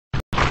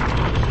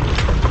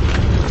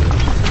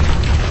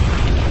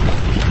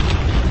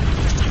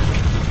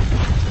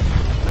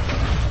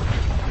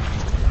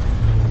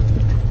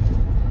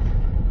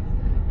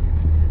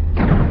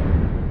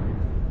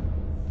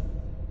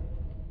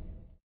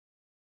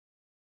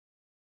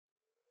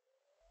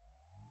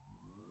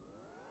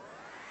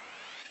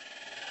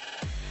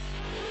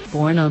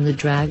born on the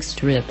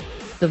dragstrip,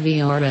 the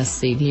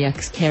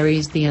VRSCDX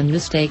carries the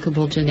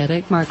unmistakable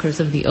genetic markers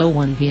of the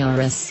 '01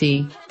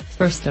 VRSC,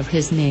 first of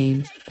his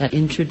name, that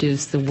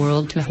introduced the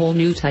world to a whole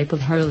new type of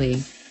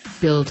Harley.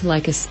 Built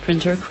like a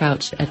sprinter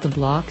crouched at the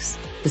blocks,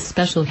 the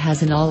Special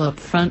has an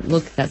all-up-front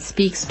look that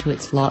speaks to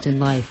its lot in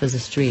life as a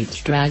street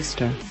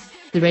dragster.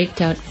 The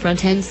raked-out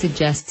front end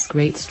suggests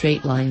great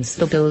straight-line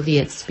stability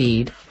at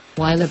speed,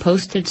 while a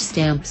postage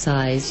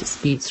stamp-sized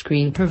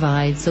speedscreen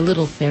provides a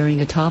little fairing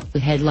atop the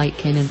headlight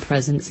can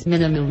presents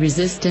minimal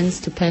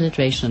resistance to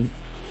penetration.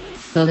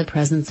 Though the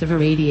presence of a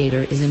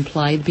radiator is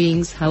implied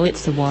being how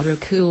it's a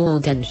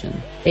water-cooled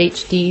engine,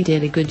 HD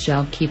did a good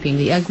job keeping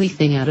the ugly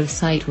thing out of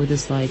sight with a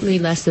slightly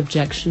less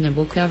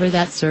objectionable cover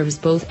that serves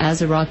both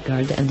as a rock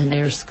guard and an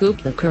air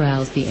scoop that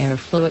corrals the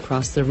airflow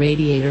across the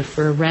radiator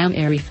for a ram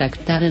air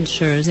effect that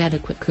ensures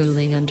adequate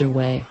cooling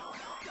underway.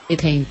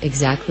 It ain't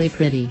exactly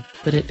pretty,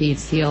 but it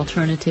beats the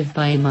alternative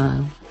by a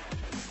mile.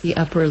 The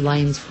upper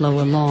lines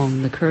flow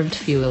along the curved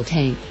fuel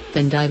tank,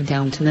 then dive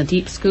down to the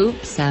deep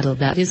scoop saddle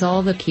that is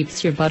all that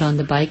keeps your butt on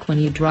the bike when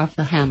you drop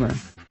the hammer.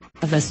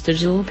 A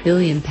vestigial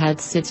pillion pad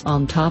sits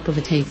on top of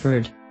a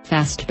tapered,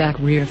 fastback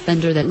rear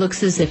fender that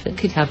looks as if it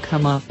could have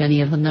come off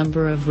any of a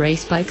number of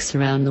race bikes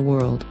around the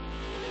world.